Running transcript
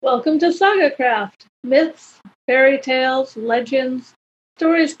Welcome to SagaCraft. Myths, fairy tales, legends,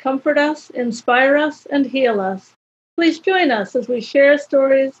 stories comfort us, inspire us, and heal us. Please join us as we share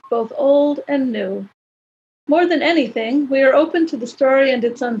stories both old and new. More than anything, we are open to the story and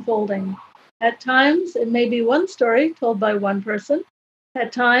its unfolding. At times, it may be one story told by one person.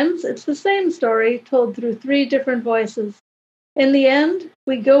 At times, it's the same story told through three different voices. In the end,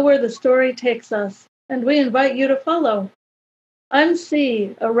 we go where the story takes us, and we invite you to follow. I'm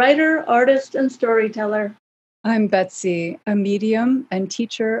C, a writer, artist, and storyteller. I'm Betsy, a medium and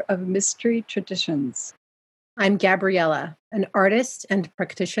teacher of mystery traditions. I'm Gabriella, an artist and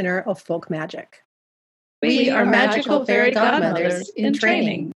practitioner of folk magic. We are magical fairy godmothers in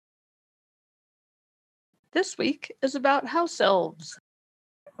training. This week is about house elves.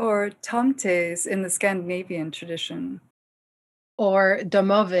 Or tomtes in the Scandinavian tradition. Or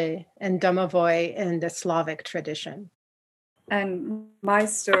domove and domovoi in the Slavic tradition. And my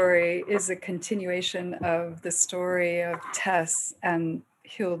story is a continuation of the story of Tess and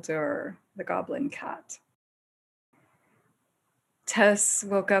Hildur, the goblin cat. Tess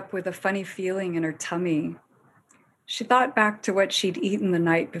woke up with a funny feeling in her tummy. She thought back to what she'd eaten the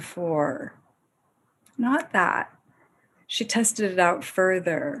night before. Not that. She tested it out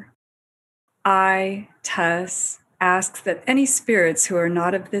further. I, Tess, ask that any spirits who are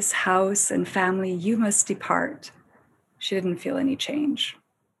not of this house and family, you must depart. She didn't feel any change.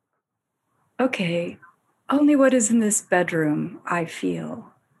 Okay, only what is in this bedroom, I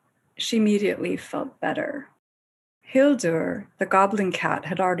feel. She immediately felt better. Hildur, the goblin cat,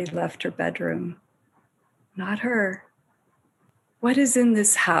 had already left her bedroom. Not her. What is in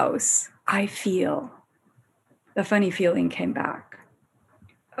this house, I feel. The funny feeling came back.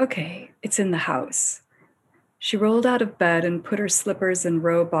 Okay, it's in the house. She rolled out of bed and put her slippers and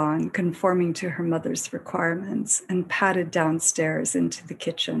robe on, conforming to her mother's requirements, and padded downstairs into the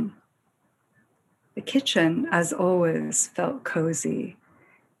kitchen. The kitchen, as always, felt cozy.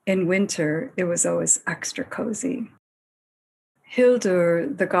 In winter, it was always extra cozy. Hildur,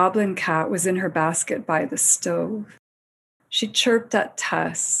 the goblin cat, was in her basket by the stove. She chirped at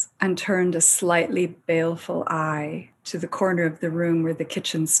Tess and turned a slightly baleful eye to the corner of the room where the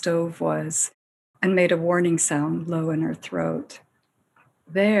kitchen stove was, and made a warning sound low in her throat.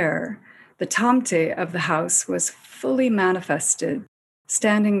 There, the tomte of the house was fully manifested,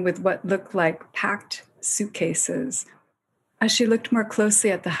 standing with what looked like packed suitcases. As she looked more closely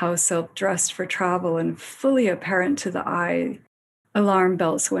at the house elf dressed for travel and fully apparent to the eye, alarm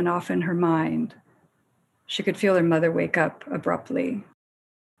bells went off in her mind. She could feel her mother wake up abruptly.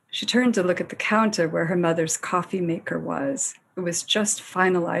 She turned to look at the counter where her mother's coffee maker was. It was just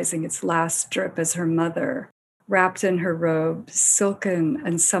finalizing its last drip as her mother, wrapped in her robe, silken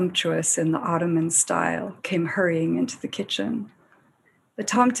and sumptuous in the Ottoman style, came hurrying into the kitchen. The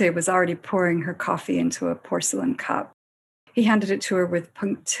tomte was already pouring her coffee into a porcelain cup. He handed it to her with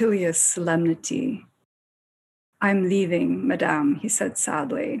punctilious solemnity. I'm leaving, madame, he said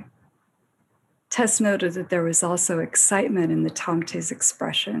sadly. Tess noted that there was also excitement in the tomte's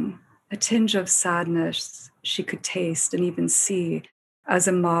expression, a tinge of sadness she could taste and even see as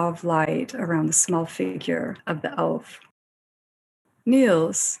a mauve light around the small figure of the elf.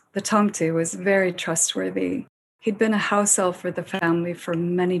 Niels, the tomte, was very trustworthy. He'd been a house elf for the family for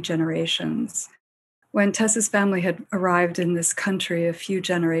many generations. When Tess's family had arrived in this country a few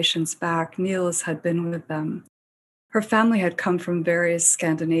generations back, Niels had been with them. Her family had come from various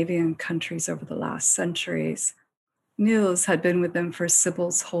Scandinavian countries over the last centuries. Niels had been with them for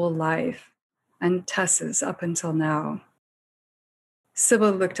Sybil's whole life, and Tess's up until now.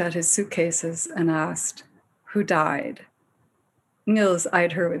 Sybil looked at his suitcases and asked, "Who died?" Niels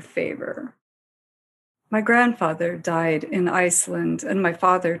eyed her with favor. My grandfather died in Iceland, and my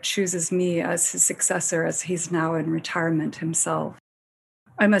father chooses me as his successor as he's now in retirement himself.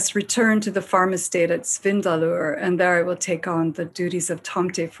 I must return to the farm estate at Svindalur, and there I will take on the duties of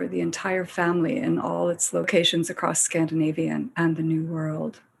tomte for the entire family in all its locations across Scandinavia and the New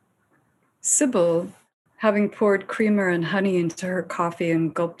World. Sybil, having poured creamer and honey into her coffee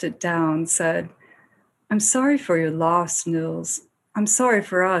and gulped it down, said, I'm sorry for your loss, Nils. I'm sorry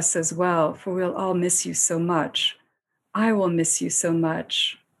for us as well, for we'll all miss you so much. I will miss you so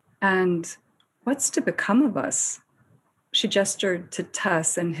much. And what's to become of us? She gestured to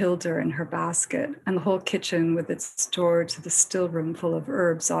Tess and Hildur in her basket, and the whole kitchen with its door to the still room full of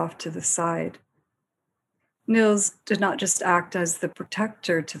herbs off to the side. Nils did not just act as the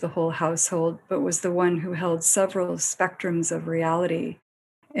protector to the whole household, but was the one who held several spectrums of reality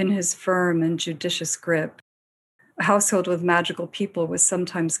in his firm and judicious grip. A household with magical people was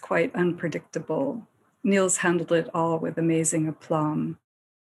sometimes quite unpredictable. Nils handled it all with amazing aplomb.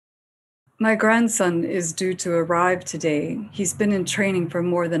 My grandson is due to arrive today. He's been in training for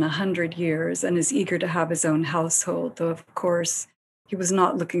more than 100 years and is eager to have his own household, though, of course, he was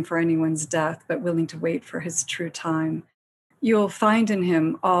not looking for anyone's death, but willing to wait for his true time. You'll find in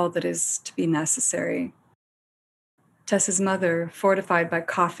him all that is to be necessary. Tess's mother, fortified by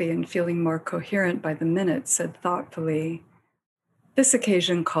coffee and feeling more coherent by the minute, said thoughtfully, "This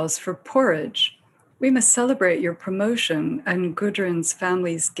occasion calls for porridge. We must celebrate your promotion and Gudrun's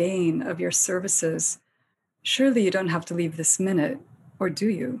family's gain of your services. Surely you don't have to leave this minute, or do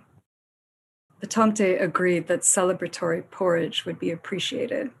you?" The Tomte agreed that celebratory porridge would be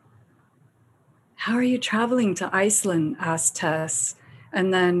appreciated. "How are you traveling to Iceland?" asked Tess,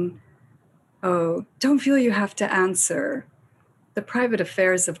 and then, "Oh, don't feel you have to answer." The private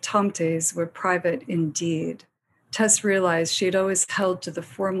affairs of Tomtes were private indeed. Tess realized she had always held to the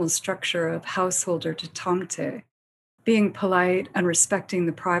formal structure of householder to Tomte. Being polite and respecting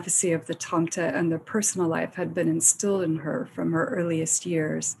the privacy of the Tomte and their personal life had been instilled in her from her earliest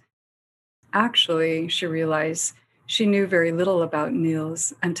years. Actually, she realized, she knew very little about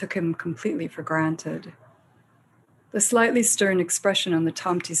Niels and took him completely for granted. The slightly stern expression on the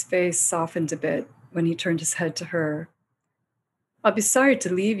Tomte's face softened a bit when he turned his head to her. "I'll be sorry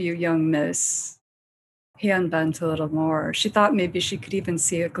to leave you, young miss." He unbent a little more. She thought maybe she could even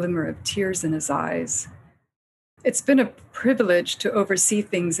see a glimmer of tears in his eyes. "It's been a privilege to oversee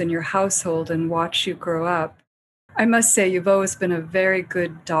things in your household and watch you grow up. I must say you've always been a very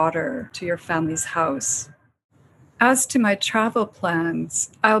good daughter to your family's house. As to my travel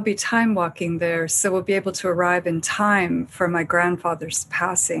plans, I'll be time walking there, so we'll be able to arrive in time for my grandfather's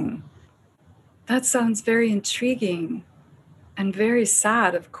passing." "That sounds very intriguing and very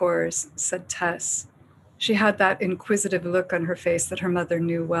sad, of course," said Tess. She had that inquisitive look on her face that her mother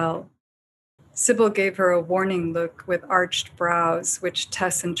knew well. Sybil gave her a warning look with arched brows, which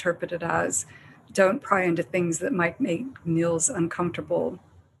Tess interpreted as, "Don't pry into things that might make Niels uncomfortable."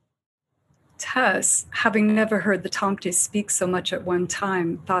 Tess, having never heard the Tomtes speak so much at one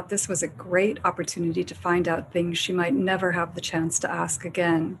time, thought this was a great opportunity to find out things she might never have the chance to ask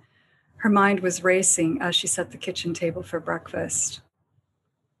again. Her mind was racing as she set the kitchen table for breakfast.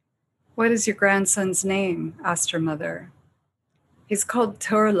 "What is your grandson's name?" asked her mother. "He's called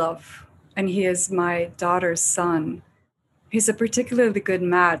Turlough, and he is my daughter's son. He's a particularly good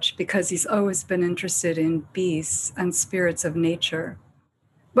match because he's always been interested in beasts and spirits of nature.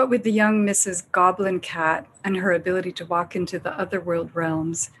 But with the young Mrs. Goblin Cat and her ability to walk into the otherworld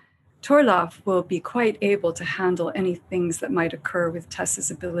realms, Turlough will be quite able to handle any things that might occur with Tess's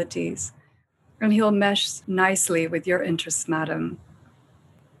abilities, and he'll mesh nicely with your interests, madam."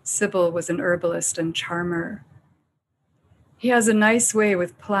 Sybil was an herbalist and charmer. "He has a nice way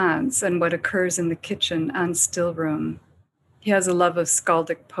with plants and what occurs in the kitchen and still room. He has a love of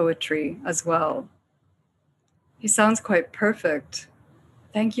skaldic poetry as well." "He sounds quite perfect.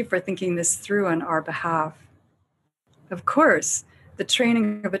 Thank you for thinking this through on our behalf." "Of course, the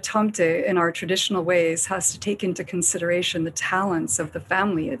training of a Tomte in our traditional ways has to take into consideration the talents of the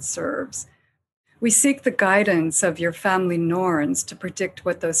family it serves. We seek the guidance of your family Norns to predict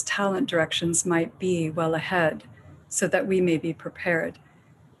what those talent directions might be well ahead, so that we may be prepared.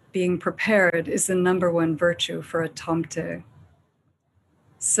 Being prepared is the number one virtue for a Tomte."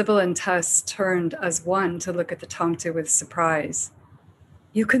 Sybil and Tess turned as one to look at the Tomte with surprise.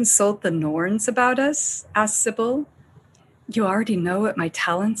 "You consult the Norns about us?" asked Sybil. "You already know what my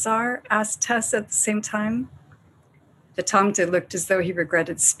talents are?" asked Tess at the same time. The Tomte looked as though he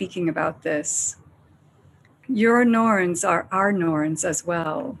regretted speaking about this. "Your Norns are our Norns as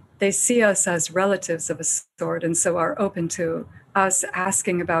well. They see us as relatives of a sort and so are open to us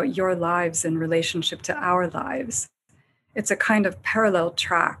asking about your lives in relationship to our lives. It's a kind of parallel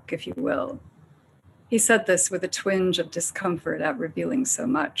track, if you will." He said this with a twinge of discomfort at revealing so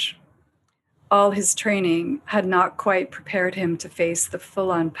much. All his training had not quite prepared him to face the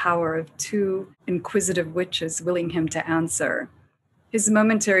full-on power of two inquisitive witches willing him to answer. His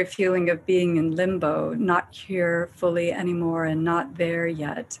momentary feeling of being in limbo, not here fully anymore and not there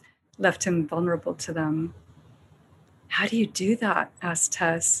yet, left him vulnerable to them. "How do you do that?" asked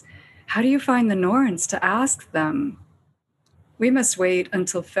Tess. "How do you find the Norns to ask them?" "We must wait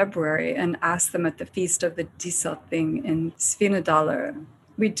until February and ask them at the Feast of the Dieselthing in Svinedalr.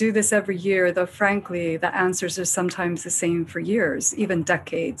 We do this every year, though frankly, the answers are sometimes the same for years, even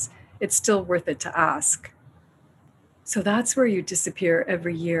decades. It's still worth it to ask." "So that's where you disappear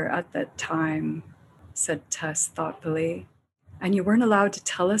every year at that time," said Tess thoughtfully. "And you weren't allowed to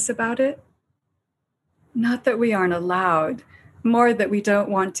tell us about it?" "Not that we aren't allowed, more that we don't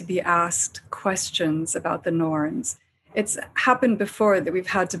want to be asked questions about the Norns. It's happened before that we've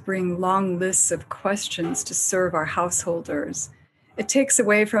had to bring long lists of questions to serve our householders. It takes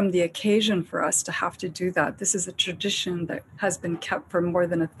away from the occasion for us to have to do that. This is a tradition that has been kept for more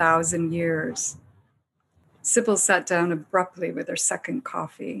than 1,000 years. Sybil sat down abruptly with her second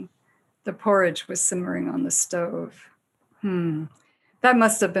coffee. The porridge was simmering on the stove. That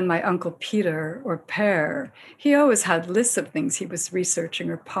must have been my Uncle Peter or Père. He always had lists of things he was researching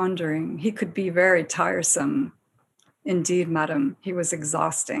or pondering. He could be very tiresome. Indeed, madam, he was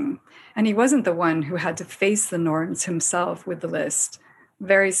exhausting. And he wasn't the one who had to face the norms himself with the list.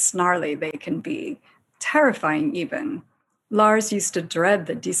 Very snarly they can be, terrifying even. Lars used to dread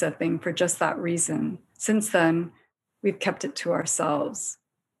the Disa thing for just that reason. Since then, we've kept it to ourselves.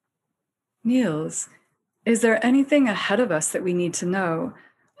 Niels, is there anything ahead of us that we need to know?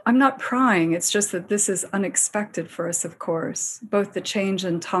 I'm not prying, it's just that this is unexpected for us, of course, both the change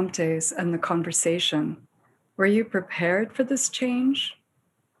in Tomtes and the conversation. Were you prepared for this change?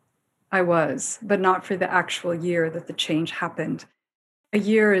 I was, but not for the actual year that the change happened. A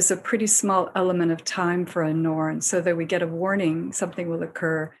year is a pretty small element of time for a Norn, so that we get a warning something will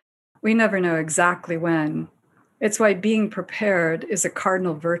occur. We never know exactly when. It's why being prepared is a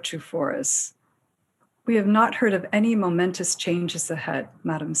cardinal virtue for us. We have not heard of any momentous changes ahead,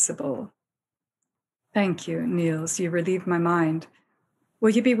 Madam Sybil. Thank you, Niels. You relieve my mind.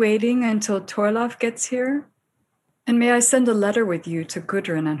 Will you be waiting until Torlaf gets here? And may I send a letter with you to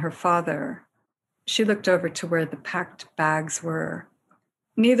Gudrun and her father? She looked over to where the packed bags were.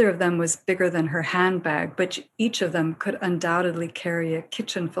 Neither of them was bigger than her handbag, but each of them could undoubtedly carry a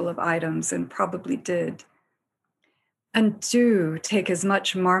kitchen full of items and probably did. And do take as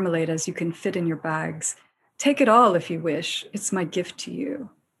much marmalade as you can fit in your bags. Take it all if you wish. It's my gift to you.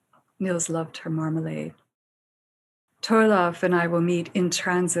 Niels loved her marmalade. Torlaf and I will meet in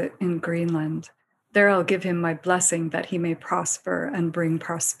transit in Greenland. There I'll give him my blessing that he may prosper and bring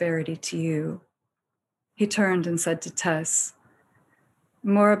prosperity to you. He turned and said to Tess,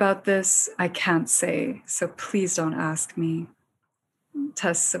 more about this I can't say, so please don't ask me.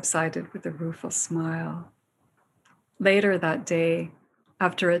 Tess subsided with a rueful smile. Later that day,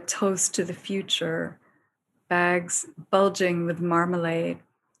 after a toast to the future, bags bulging with marmalade,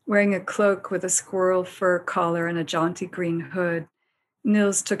 wearing a cloak with a squirrel fur collar and a jaunty green hood,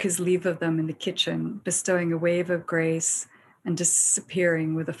 Niels took his leave of them in the kitchen, bestowing a wave of grace and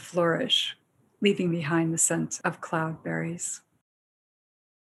disappearing with a flourish, leaving behind the scent of cloudberries.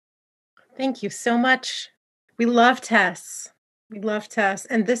 Thank you so much. We love Tess. We love Tess.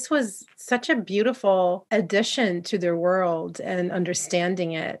 And this was such a beautiful addition to their world and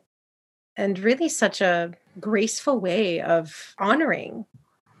understanding it. And really such a graceful way of honoring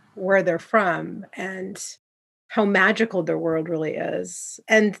where they're from and how magical their world really is.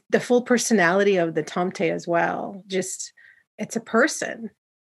 And the full personality of the Tomte as well. Just, it's a person.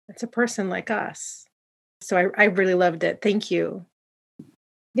 It's a person like us. So I really loved it. Thank you.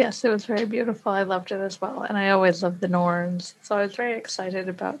 Yes, it was very beautiful. I loved it as well. And I always loved the Norns. So I was very excited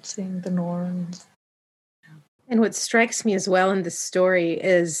about seeing the Norns. And what strikes me as well in this story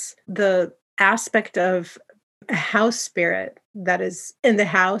is the aspect of a house spirit that is in the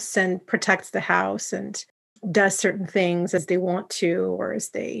house and protects the house and does certain things as they want to or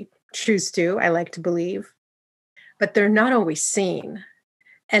as they choose to, I like to believe. But they're not always seen.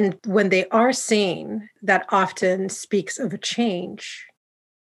 And when they are seen, that often speaks of a change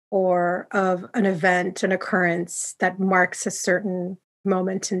or of an event, an occurrence that marks a certain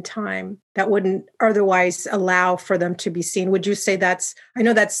moment in time that wouldn't otherwise allow for them to be seen. Would you say I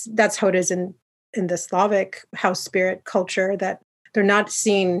know that's how it is in the Slavic house spirit culture, that they're not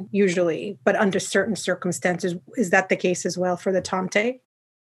seen usually, but under certain circumstances. Is that the case as well for the Tomte?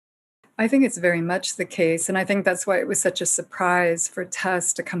 I think it's very much the case. And I think that's why it was such a surprise for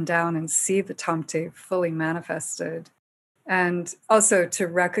Tess to come down and see the Tomte fully manifested. And also to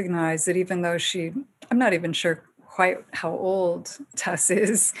recognize that even though I'm not even sure quite how old Tess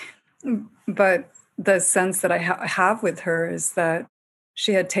is, but the sense that I have with her is that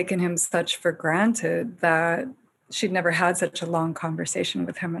she had taken him such for granted that she'd never had such a long conversation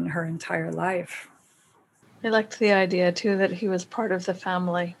with him in her entire life. I liked the idea, too, that he was part of the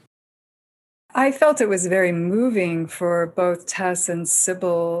family. I felt it was very moving for both Tess and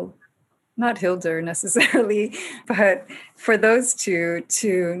Sybil, not Hildur necessarily, but for those two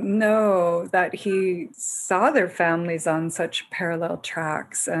to know that he saw their families on such parallel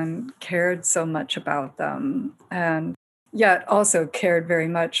tracks and cared so much about them, and yet also cared very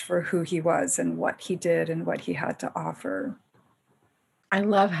much for who he was and what he did and what he had to offer. I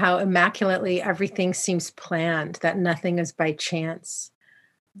love how immaculately everything seems planned, that nothing is by chance.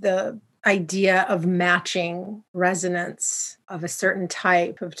 The idea of matching resonance of a certain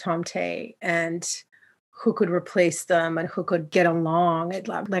type of tomte and who could replace them and who could get along. It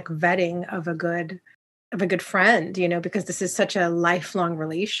like vetting of a good friend, because this is such a lifelong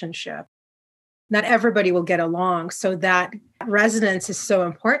relationship. Not everybody will get along. So that resonance is so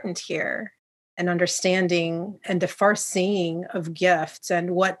important here, and understanding and the far seeing of gifts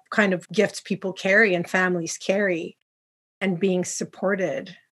and what kind of gifts people carry and families carry and being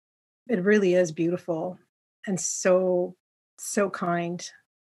supported. It really is beautiful and so, so kind.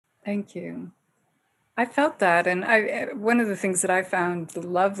 Thank you. I felt that. And one of the things that I found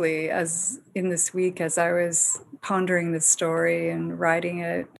lovely as in this week, as I was pondering this story and writing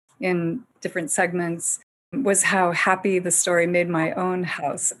it in different segments, was how happy the story made my own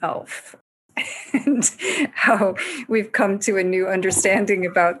house elf. And how we've come to a new understanding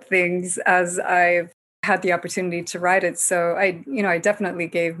about things as I've had the opportunity to write it. So I definitely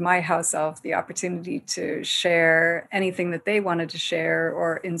gave my house elf the opportunity to share anything that they wanted to share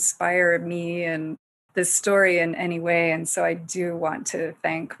or inspire me and this story in any way. And so I do want to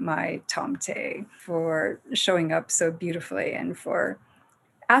thank my tomte for showing up so beautifully and for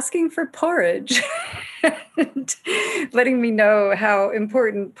asking for porridge and letting me know how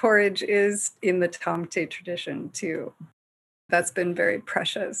important porridge is in the tomte tradition too. That's been very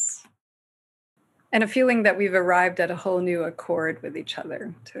precious. And a feeling that we've arrived at a whole new accord with each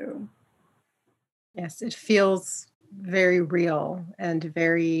other too. Yes, it feels very real and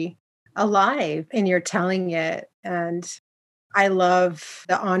very alive, and you're telling it. And I love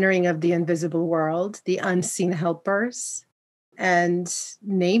the honoring of the invisible world, the unseen helpers, and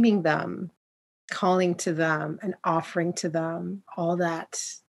naming them, calling to them, and offering to them all that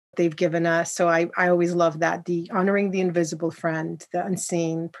they've given us. So I always love that, the honoring the invisible friend, the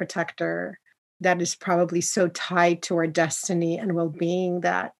unseen protector, that is probably so tied to our destiny and well-being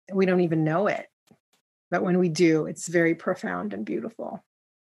that we don't even know it. But when we do, it's very profound and beautiful.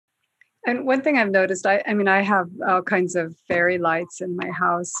 And one thing I've noticed, I have all kinds of fairy lights in my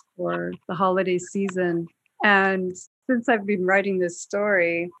house for the holiday season. And since I've been writing this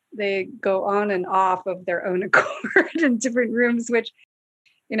story, they go on and off of their own accord in different rooms, which,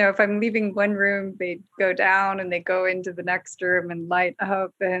 if I'm leaving one room, they go down and they go into the next room and light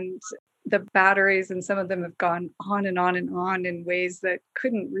up. And the batteries and some of them have gone on and on and on in ways that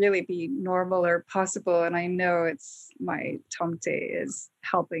couldn't really be normal or possible. And I know it's my tomte is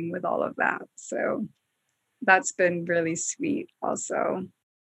helping with all of that. So that's been really sweet also.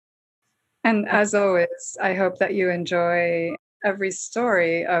 And as always, I hope that you enjoy every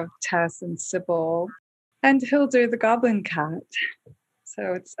story of Tess and Sybil and Hildur the Goblin Cat.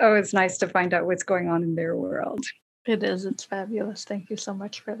 So it's always nice to find out what's going on in their world. It is. It's fabulous. Thank you so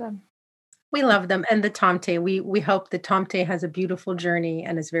much for them. We love them. And the tomte, we hope the tomte has a beautiful journey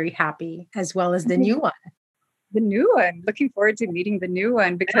and is very happy, as well as the new one. The new one. Looking forward to meeting the new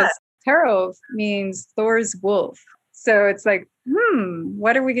one, because Tarov means Thor's wolf. So it's like,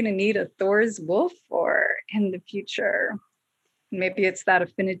 what are we going to need a Thor's wolf for in the future? Maybe it's that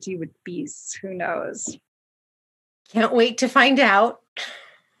affinity with beasts. Who knows? Can't wait to find out.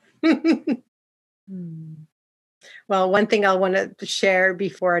 Well, one thing I want to share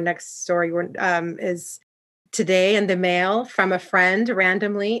before our next story is today in the mail from a friend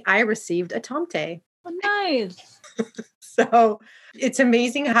randomly, I received a tomte. Oh, nice. So it's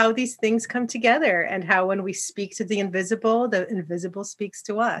amazing how these things come together and how when we speak to the invisible speaks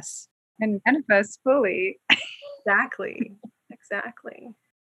to us. And manifests fully. Exactly.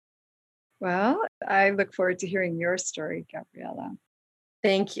 Well, I look forward to hearing your story, Gabriella.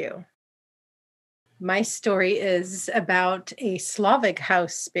 Thank you. My story is about a Slavic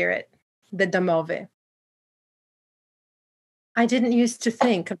house spirit, the Domove. I didn't used to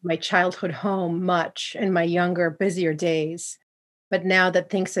think of my childhood home much in my younger, busier days. But now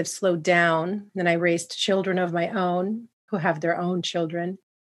that things have slowed down and I raised children of my own who have their own children,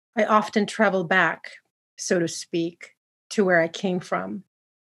 I often travel back, so to speak, to where I came from,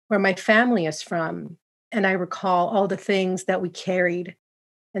 where my family is from, and I recall all the things that we carried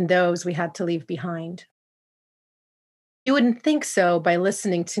and those we had to leave behind. You wouldn't think so by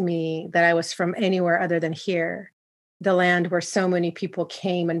listening to me that I was from anywhere other than here, the land where so many people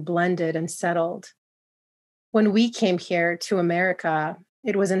came and blended and settled. When we came here to America,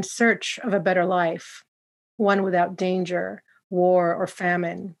 it was in search of a better life, one without danger, war, or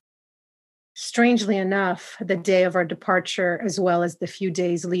famine. Strangely enough, the day of our departure, as well as the few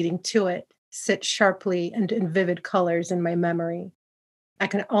days leading to it, sit sharply and in vivid colors in my memory. I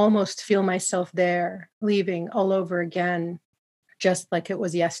can almost feel myself there, leaving all over again, just like it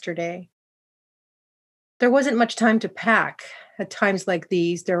was yesterday. There wasn't much time to pack, At times like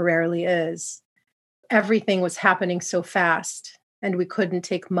these, there rarely is. Everything was happening so fast, and we couldn't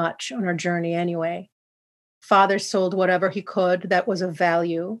take much on our journey anyway. Father sold whatever he could that was of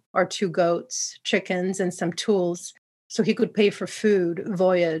value, our 2 goats, chickens, and some tools, so he could pay for food,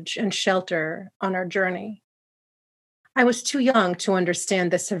 voyage, and shelter on our journey. I was too young to understand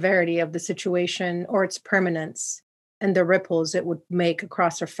the severity of the situation or its permanence and the ripples it would make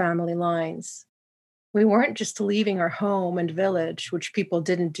across our family lines. We weren't just leaving our home and village, which people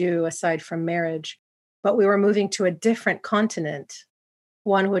didn't do aside from marriage, but we were moving to a different continent,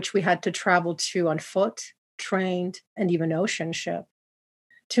 one which we had to travel to on foot, trained, and even ocean ship.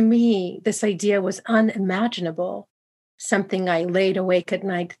 To me, this idea was unimaginable, something I laid awake at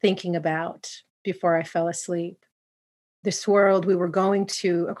night thinking about before I fell asleep. This world we were going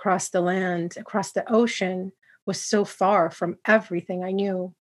to across the land, across the ocean, was so far from everything I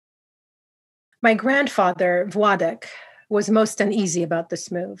knew. My grandfather, Władek, was most uneasy about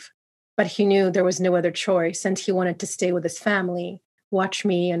this move, but he knew there was no other choice and he wanted to stay with his family, watch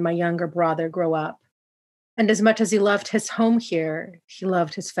me and my younger brother grow up. And as much as he loved his home here, he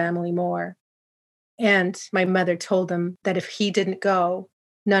loved his family more. And my mother told him that if he didn't go,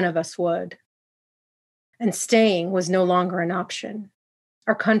 none of us would. And staying was no longer an option.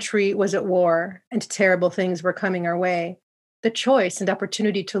 Our country was at war, and terrible things were coming our way. The choice and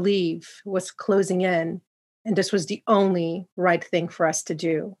opportunity to leave was closing in, and this was the only right thing for us to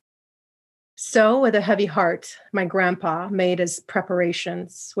do. So, with a heavy heart, my grandpa made his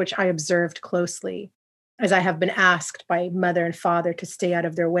preparations, which I observed closely, as I have been asked by mother and father to stay out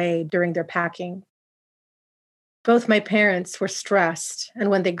of their way during their packing. Both my parents were stressed,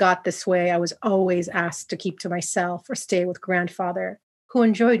 and when they got this way, I was always asked to keep to myself or stay with grandfather, who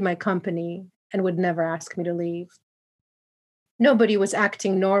enjoyed my company and would never ask me to leave. Nobody was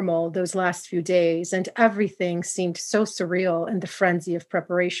acting normal those last few days, and everything seemed so surreal in the frenzy of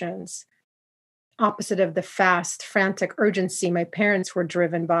preparations. Opposite of the fast, frantic urgency my parents were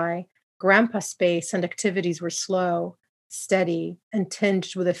driven by, Grandpa's pace and activities were slow, steady, and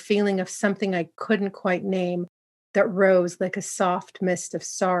tinged with a feeling of something I couldn't quite name that rose like a soft mist of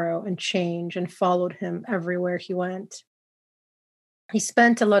sorrow and change and followed him everywhere he went. He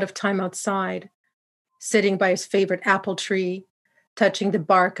spent a lot of time outside, sitting by his favorite apple tree, touching the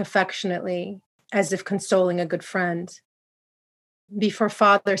bark affectionately, as if consoling a good friend. Before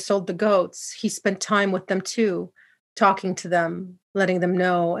father sold the goats, he spent time with them too, talking to them, letting them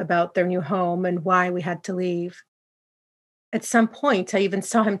know about their new home and why we had to leave. At some point, I even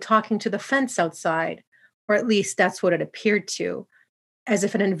saw him talking to the fence outside, or at least that's what it appeared to, as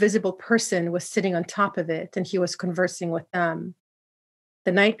if an invisible person was sitting on top of it and he was conversing with them.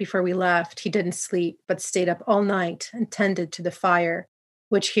 The night before we left, he didn't sleep, but stayed up all night and tended to the fire,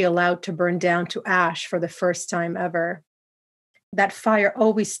 which he allowed to burn down to ash for the first time ever. That fire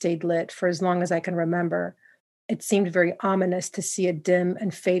always stayed lit for as long as I can remember. It seemed very ominous to see it dim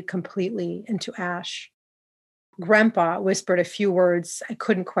and fade completely into ash. Grandpa whispered a few words I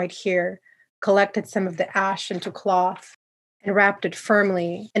couldn't quite hear, collected some of the ash into cloth, and wrapped it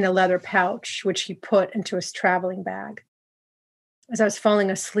firmly in a leather pouch, which he put into his traveling bag. As I was falling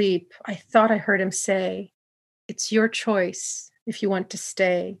asleep, I thought I heard him say, "It's your choice if you want to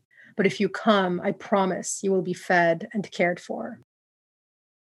stay, but if you come, I promise you will be fed and cared for."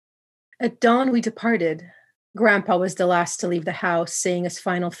 At dawn, we departed. Grandpa was the last to leave the house, saying his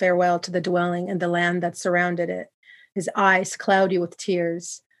final farewell to the dwelling and the land that surrounded it, his eyes cloudy with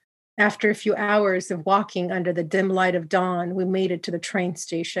tears. After a few hours of walking under the dim light of dawn, we made it to the train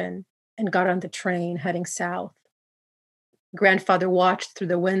station and got on the train heading south. Grandfather watched through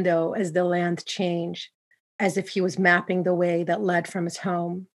the window as the land changed, as if he was mapping the way that led from his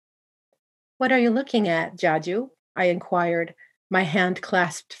home. "What are you looking at, Jaju?" I inquired, my hand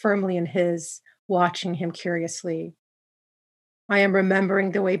clasped firmly in his, watching him curiously. "I am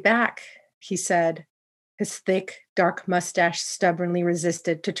remembering the way back," he said. His thick, dark mustache stubbornly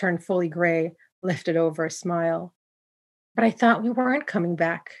resisted to turn fully gray, lifted over a smile. "But I thought we weren't coming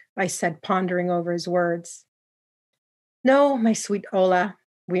back," I said, pondering over his words. "No, my sweet Ola,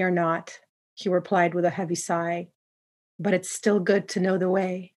 we are not," he replied with a heavy sigh. "But it's still good to know the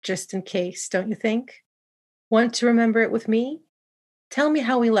way, just in case, don't you think? Want to remember it with me? Tell me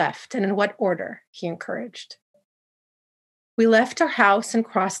how we left and in what order," he encouraged. We left our house and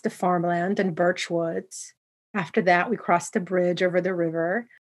crossed the farmland and birch woods. After that, we crossed a bridge over the river,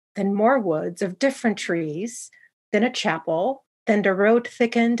 then more woods of different trees, then a chapel, then the road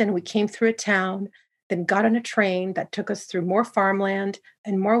thickened and we came through a town, then got on a train that took us through more farmland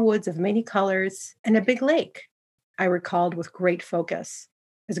and more woods of many colors and a big lake, I recalled with great focus,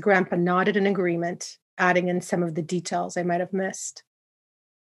 as Grandpa nodded in agreement adding in some of the details I might have missed.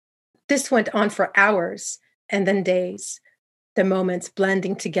 This went on for hours and then days, the moments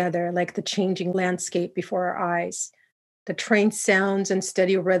blending together like the changing landscape before our eyes, the train sounds and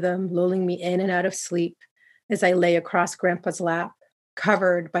steady rhythm lulling me in and out of sleep as I lay across Grandpa's lap,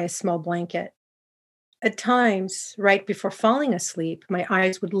 covered by a small blanket. At times, right before falling asleep, my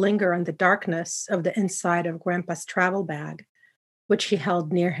eyes would linger on the darkness of the inside of Grandpa's travel bag, which he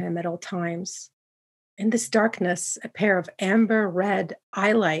held near him at all times. In this darkness, a pair of amber red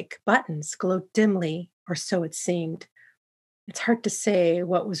eye like buttons glowed dimly, or so it seemed. It's hard to say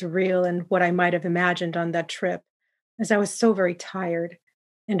what was real and what I might have imagined on that trip, as I was so very tired,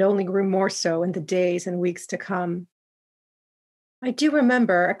 and only grew more so in the days and weeks to come. I do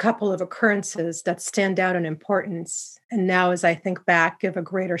remember a couple of occurrences that stand out in importance, and now as I think back, give a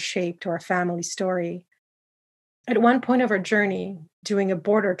greater shape to our family story. At one point of our journey, doing a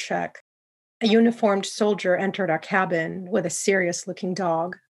border check, a uniformed soldier entered our cabin with a serious looking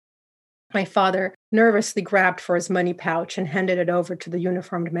dog. My father nervously grabbed for his money pouch and handed it over to the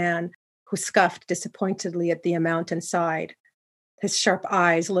uniformed man, who scuffed disappointedly at the amount inside. His sharp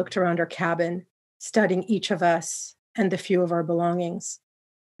eyes looked around our cabin, studying each of us and the few of our belongings.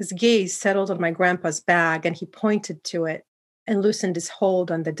 His gaze settled on my grandpa's bag, and he pointed to it and loosened his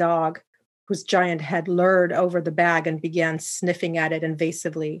hold on the dog, whose giant head lured over the bag and began sniffing at it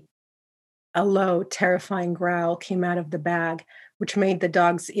invasively. A low, terrifying growl came out of the bag, which made the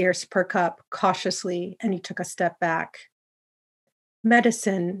dog's ears perk up cautiously, and he took a step back.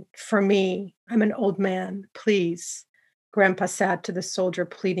 Medicine, for me. I'm an old man, please, Grandpa said to the soldier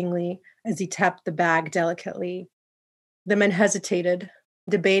pleadingly as he tapped the bag delicately. The man hesitated,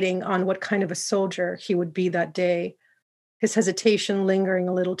 debating on what kind of a soldier he would be that day, his hesitation lingering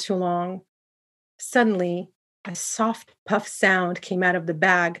a little too long. Suddenly, a soft puff sound came out of the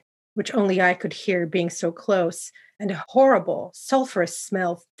bag, which only I could hear being so close, and a horrible, sulfurous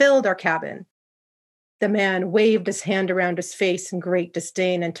smell filled our cabin. The man waved his hand around his face in great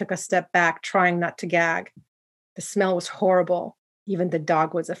disdain and took a step back, trying not to gag. The smell was horrible. Even the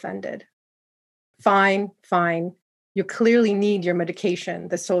dog was offended. Fine, fine. You clearly need your medication,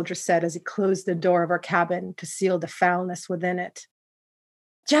 the soldier said as he closed the door of our cabin to seal the foulness within it.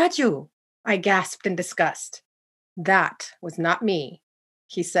 Jaju, I gasped in disgust. That was not me,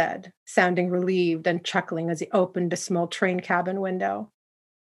 he said, sounding relieved and chuckling as he opened a small train cabin window.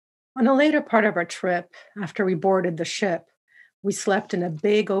 On a later part of our trip, after we boarded the ship, we slept in a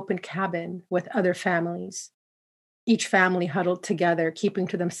big open cabin with other families. Each family huddled together, keeping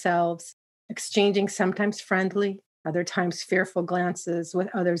to themselves, exchanging sometimes friendly, other times fearful glances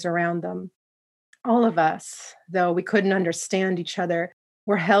with others around them. All of us, though we couldn't understand each other,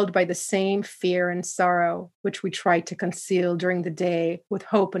 were held by the same fear and sorrow, which we tried to conceal during the day with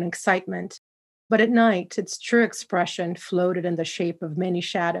hope and excitement. But at night, its true expression floated in the shape of many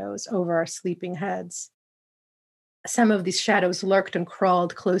shadows over our sleeping heads. Some of these shadows lurked and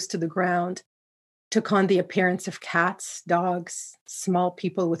crawled close to the ground, took on the appearance of cats, dogs, small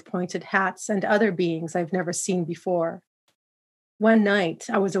people with pointed hats, and other beings I've never seen before. One night,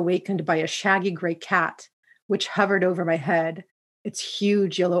 I was awakened by a shaggy gray cat, which hovered over my head, its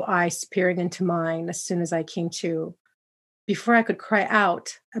huge yellow eyes peering into mine as soon as I came to. Before I could cry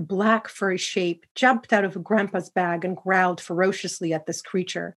out, a black furry shape jumped out of Grandpa's bag and growled ferociously at this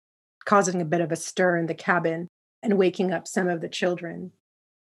creature, causing a bit of a stir in the cabin and waking up some of the children.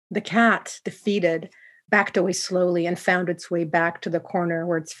 The cat, defeated, backed away slowly and found its way back to the corner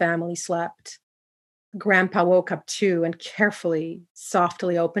where its family slept. Grandpa woke up too and carefully,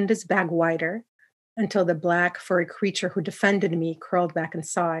 softly opened his bag wider until the black furry creature who defended me crawled back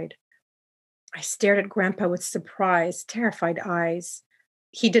inside. I stared at Grandpa with surprised, terrified eyes.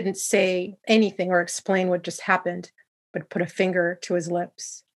 He didn't say anything or explain what just happened, but put a finger to his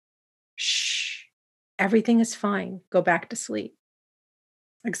lips. Shh, everything is fine. Go back to sleep.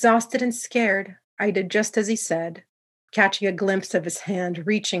 Exhausted and scared, I did just as he said, catching a glimpse of his hand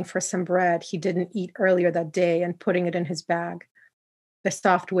reaching for some bread he didn't eat earlier that day and putting it in his bag. The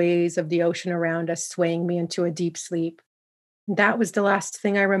soft waves of the ocean around us swaying me into a deep sleep. That was the last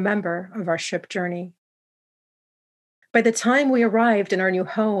thing I remember of our ship journey. By the time we arrived in our new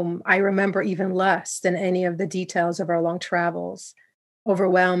home, I remember even less than any of the details of our long travels.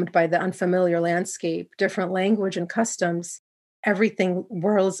 Overwhelmed by the unfamiliar landscape, different language and customs, everything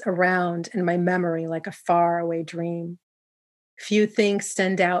whirls around in my memory like a faraway dream. Few things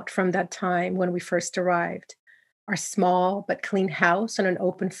stand out from that time when we first arrived. Our small but clean house on an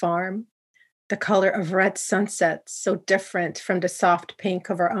open farm, the color of red sunsets, so different from the soft pink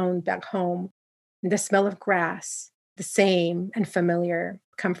of our own back home, and the smell of grass, the same and familiar,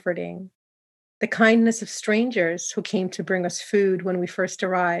 comforting. the kindness of strangers who came to bring us food when we first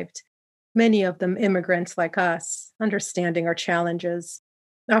arrived, many of them immigrants like us, understanding our challenges,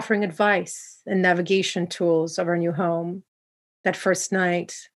 offering advice and navigation tools of our new home. That first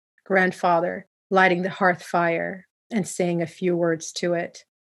night, grandfather lighting the hearth fire and saying a few words to it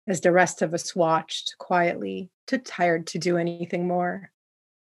as the rest of us watched quietly, too tired to do anything more.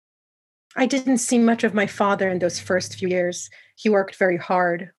 I didn't see much of my father in those first few years. He worked very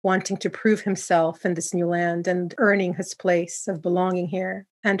hard, wanting to prove himself in this new land and earning his place of belonging here,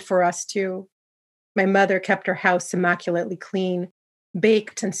 and for us too. My mother kept her house immaculately clean,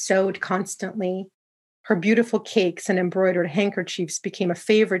 baked and sewed constantly. Her beautiful cakes and embroidered handkerchiefs became a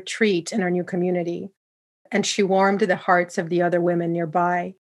favorite treat in our new community, and she warmed the hearts of the other women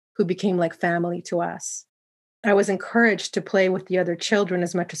nearby, who became like family to us. I was encouraged to play with the other children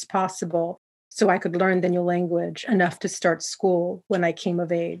as much as possible so I could learn the new language enough to start school when I came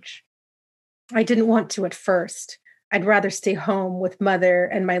of age. I didn't want to at first. I'd rather stay home with mother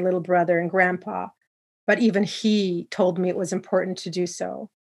and my little brother and grandpa, but even he told me it was important to do so.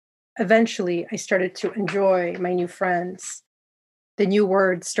 Eventually, I started to enjoy my new friends. The new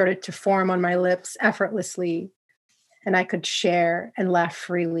words started to form on my lips effortlessly, and I could share and laugh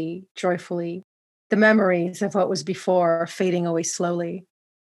freely, joyfully. The memories of what was before are fading away slowly.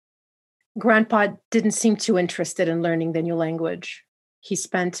 Grandpa didn't seem too interested in learning the new language. He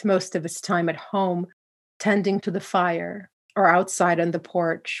spent most of his time at home, tending to the fire, or outside on the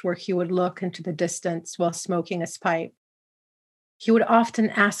porch where he would look into the distance while smoking his pipe. He would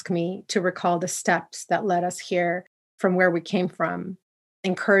often ask me to recall the steps that led us here from where we came from,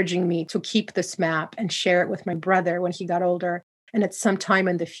 encouraging me to keep this map and share it with my brother when he got older, and at some time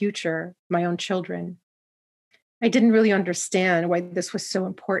in the future, my own children. I didn't really understand why this was so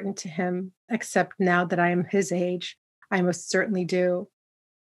important to him, except now that I am his age, I most certainly do.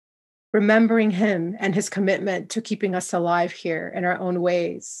 Remembering him and his commitment to keeping us alive here in our own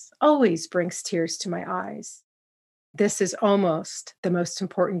ways always brings tears to my eyes. This is almost the most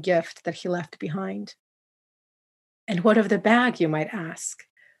important gift that he left behind. And what of the bag, you might ask?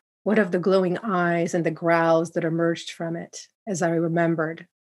 What of the glowing eyes and the growls that emerged from it as I remembered?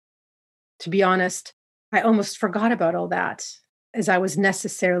 To be honest, I almost forgot about all that, as I was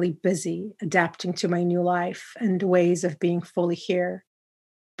necessarily busy adapting to my new life and ways of being fully here.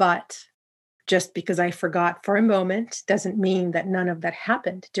 But just because I forgot for a moment doesn't mean that none of that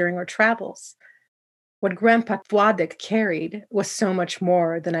happened during our travels. What Grandpa Wladek carried was so much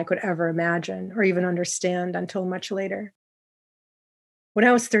more than I could ever imagine or even understand until much later. When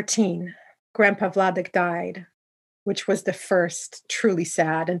I was 13, Grandpa Wladek died, which was the first truly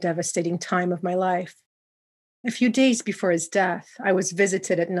sad and devastating time of my life. A few days before his death, I was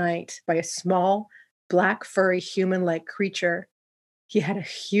visited at night by a small, black, furry, human-like creature. He had a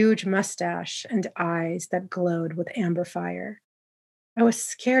huge mustache and eyes that glowed with amber fire. I was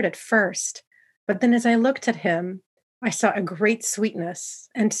scared at first, but then as I looked at him, I saw a great sweetness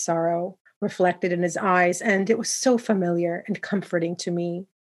and sorrow reflected in his eyes, and it was so familiar and comforting to me.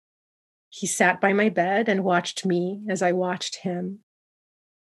 He sat by my bed and watched me as I watched him.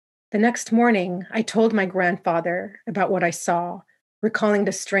 The next morning, I told my grandfather about what I saw, recalling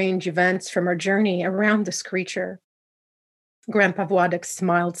the strange events from our journey around this creature. Grandpa Władek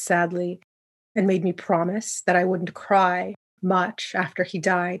smiled sadly and made me promise that I wouldn't cry much after he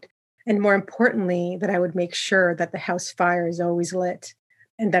died, and more importantly, that I would make sure that the house fire is always lit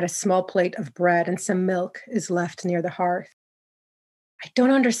and that a small plate of bread and some milk is left near the hearth. I don't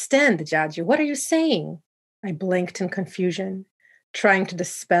understand, Djadju. What are you saying? I blinked in confusion, trying to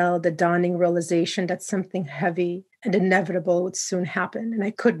dispel the dawning realization that something heavy and inevitable would soon happen, and I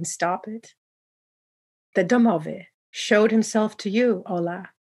couldn't stop it. The Domove showed himself to you,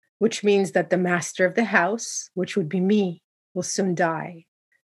 Ola, which means that the master of the house, which would be me, will soon die,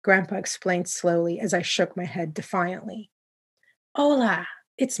 Grandpa explained slowly as I shook my head defiantly. Ola,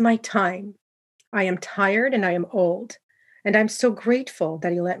 it's my time. I am tired and I am old, and I'm so grateful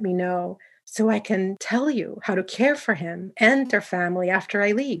that he let me know so I can tell you how to care for him and our family after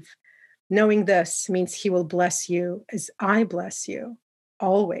I leave. Knowing this means he will bless you as I bless you,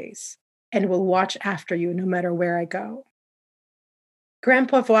 always, and will watch after you no matter where I go.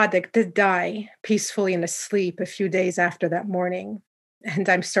 Grandpa Władek did die peacefully in a sleep a few days after that morning. And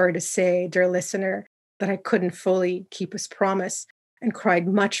I'm sorry to say, dear listener, that I couldn't fully keep his promise and cried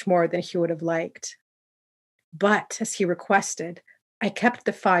much more than he would have liked. But as he requested, I kept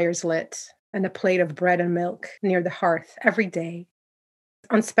the fires lit and a plate of bread and milk near the hearth every day.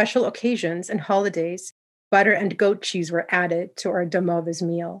 On special occasions and holidays, butter and goat cheese were added to our Domova's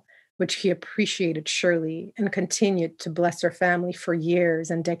meal, which he appreciated surely and continued to bless our family for years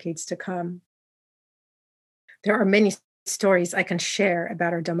and decades to come. There are many stories I can share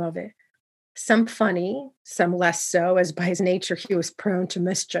about our Domove. Some funny, some less so, as by his nature he was prone to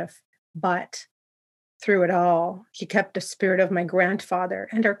mischief. But through it all, he kept the spirit of my grandfather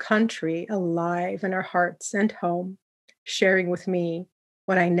and our country alive in our hearts and home, sharing with me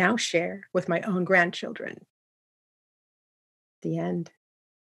what I now share with my own grandchildren. The end.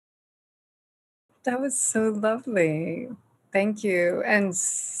 That was so lovely. Thank you. And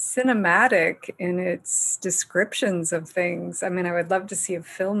cinematic in its descriptions of things. I mean, I would love to see a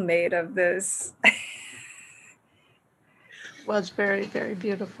film made of this. Was very, very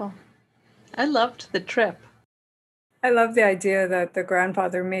beautiful. I loved the trip. I love the idea that the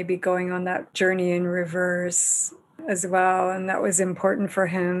grandfather may be going on that journey in reverse as well, and that was important for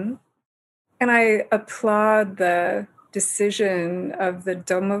him. And I applaud the decision of the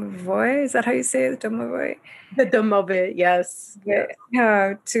domovoi. Is that how you say it, domovoi? The Domove, yes.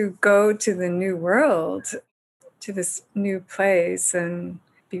 Yeah, to go to the new world, to this new place, and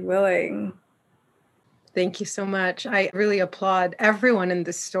be willing. Thank you so much. I really applaud everyone in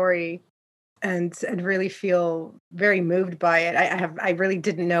this story and really feel very moved by it. I really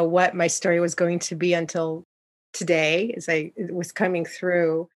didn't know what my story was going to be until today as it was coming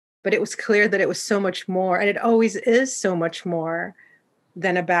through. But it was clear that it was so much more, and it always is so much more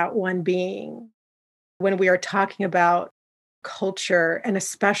than about one being. When we are talking about culture and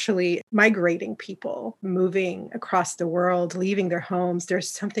especially migrating people moving across the world, leaving their homes, there's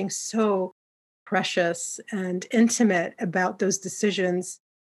something so precious and intimate about those decisions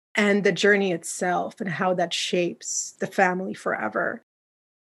and the journey itself and how that shapes the family forever.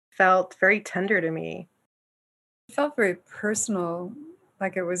 Felt very tender to me. It felt very personal,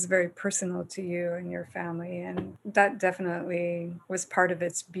 like it was very personal to you and your family. And that definitely was part of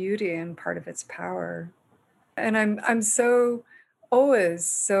its beauty and part of its power. And I'm so always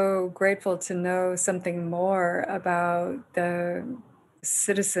so grateful to know something more about the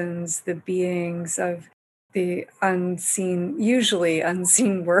citizens, the beings of the unseen, usually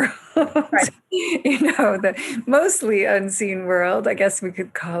unseen world, Right. the mostly unseen world, I guess we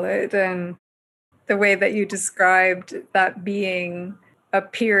could call it. And the way that you described that being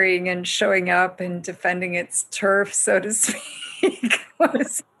appearing and showing up and defending its turf, so to speak,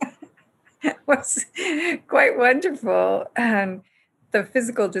 was quite wonderful. And the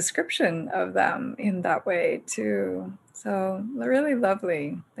physical description of them in that way, too. So, really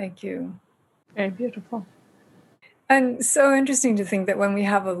lovely. Thank you. Very beautiful. And so interesting to think that when we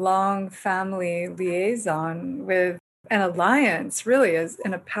have a long family liaison with an alliance, really is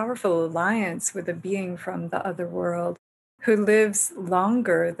in a powerful alliance with a being from the other world who lives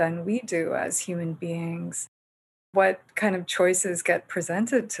longer than we do as human beings, what kind of choices get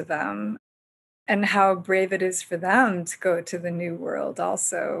presented to them and how brave it is for them to go to the new world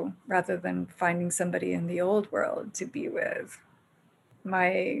also, rather than finding somebody in the old world to be with.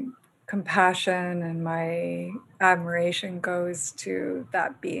 My compassion and my admiration goes to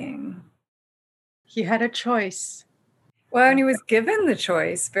that being. He had a choice. Well, and he was given the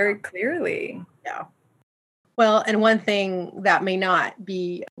choice very clearly. Yeah. Well, and one thing that may not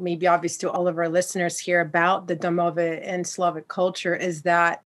be maybe obvious to all of our listeners here about the Domove in Slavic culture is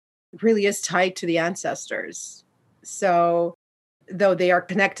that it really is tied to the ancestors. So, though they are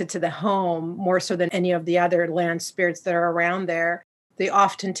connected to the home more so than any of the other land spirits that are around there, they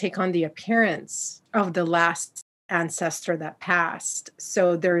often take on the appearance of the last ancestor that passed.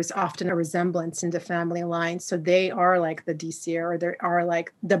 So there is often a resemblance in the family line. So they are like the DCR, or they are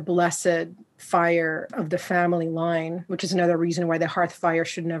like the blessed fire of the family line, which is another reason why the hearth fire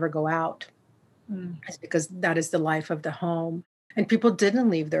should never go out. It's because that is the life of the home. And people didn't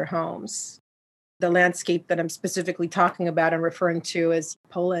leave their homes. The landscape that I'm specifically talking about and referring to is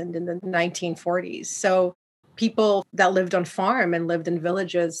Poland in the 1940s. So people that lived on farm and lived in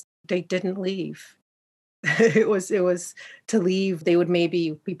villages, they didn't leave. It was to leave. They would,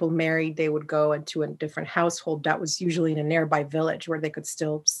 maybe people married, they would go into a different household that was usually in a nearby village where they could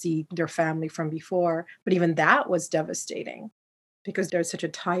still see their family from before. But even that was devastating because there's such a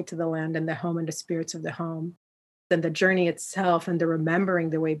tie to the land and the home and the spirits of the home. Then the journey itself and the remembering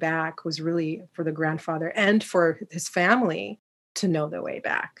the way back was really for the grandfather and for his family to know the way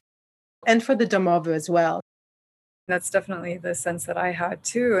back. And for the Domove as well. That's definitely the sense that I had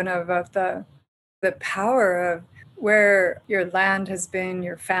too, and of the power of where your land has been,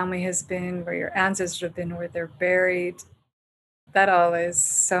 your family has been, where your ancestors have been, where they're buried. That all is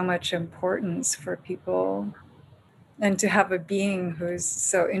so much importance for people. And to have a being who's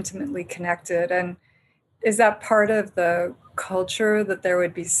so intimately connected. And is that part of the culture that there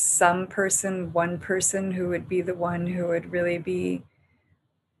would be some person, one person who would be the one who would really be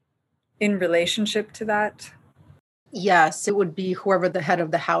in relationship to that? Yes, it would be whoever the head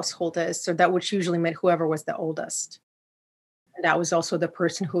of the household is. So that which usually meant whoever was the oldest. And that was also the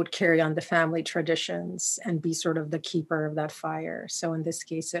person who would carry on the family traditions and be sort of the keeper of that fire. So in this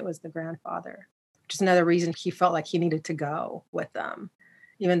case, it was the grandfather, which is another reason he felt like he needed to go with them,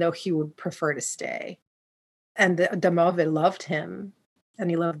 even though he would prefer to stay. And the Mauvais loved him and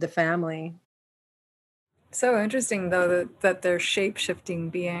he loved the family. So interesting, though, that they're shape shifting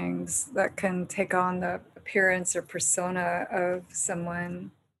beings that can take on the appearance or persona of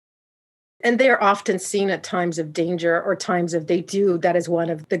someone. And they are often seen at times of danger or times of they do. That is one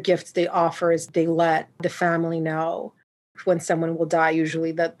of the gifts they offer is they let the family know when someone will die,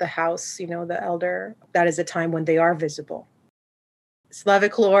 usually the house, the elder, that is a time when they are visible.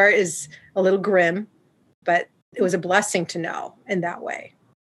 Slavic lore is a little grim, but it was a blessing to know in that way.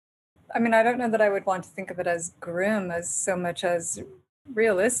 I mean, I don't know that I would want to think of it as grim as so much as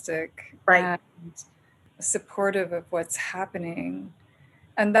realistic Right. and supportive of what's happening.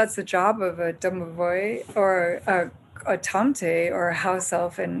 And that's the job of a domovoi or a tamte or a house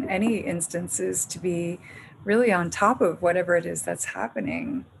elf in any instances, to be really on top of whatever it is that's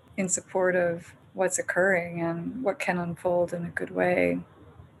happening in support of what's occurring and what can unfold in a good way.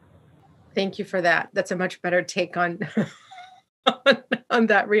 Thank you for that. That's a much better take on on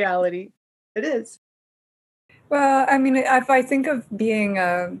that reality. It is. Well, I mean, if I think of being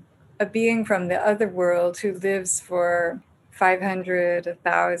a being from the other world who lives for 500,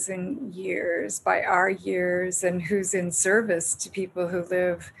 1,000 years by our years, and who's in service to people who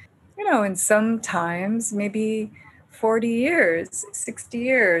live, in some times, maybe 40 years, 60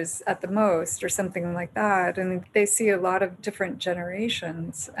 years at the most, or something like that. And they see a lot of different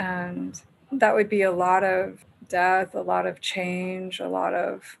generations. And that would be a lot of death, a lot of change, a lot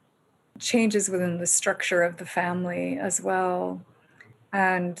of changes within the structure of the family as well.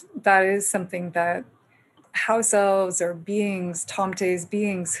 And that is something that house elves or beings, Tomtes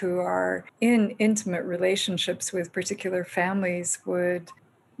beings who are in intimate relationships with particular families would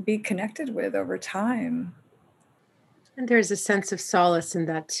be connected with over time. And there's a sense of solace in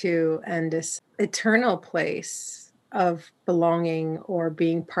that too, and this eternal place of belonging or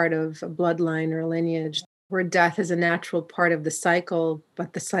being part of a bloodline or lineage where death is a natural part of the cycle,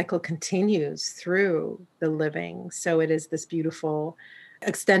 but the cycle continues through the living. So it is this beautiful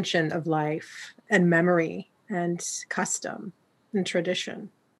extension of life and memory and custom and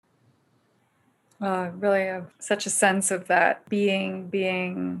tradition. Really have such a sense of that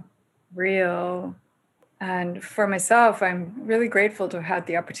being real. And for myself, I'm really grateful to have had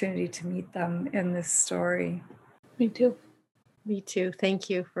the opportunity to meet them in this story. Me too. Me too. Thank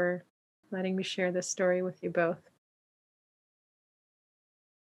you for letting me share this story with you both.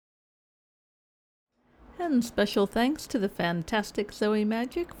 And special thanks to the fantastic Zoe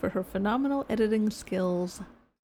Magic for her phenomenal editing skills.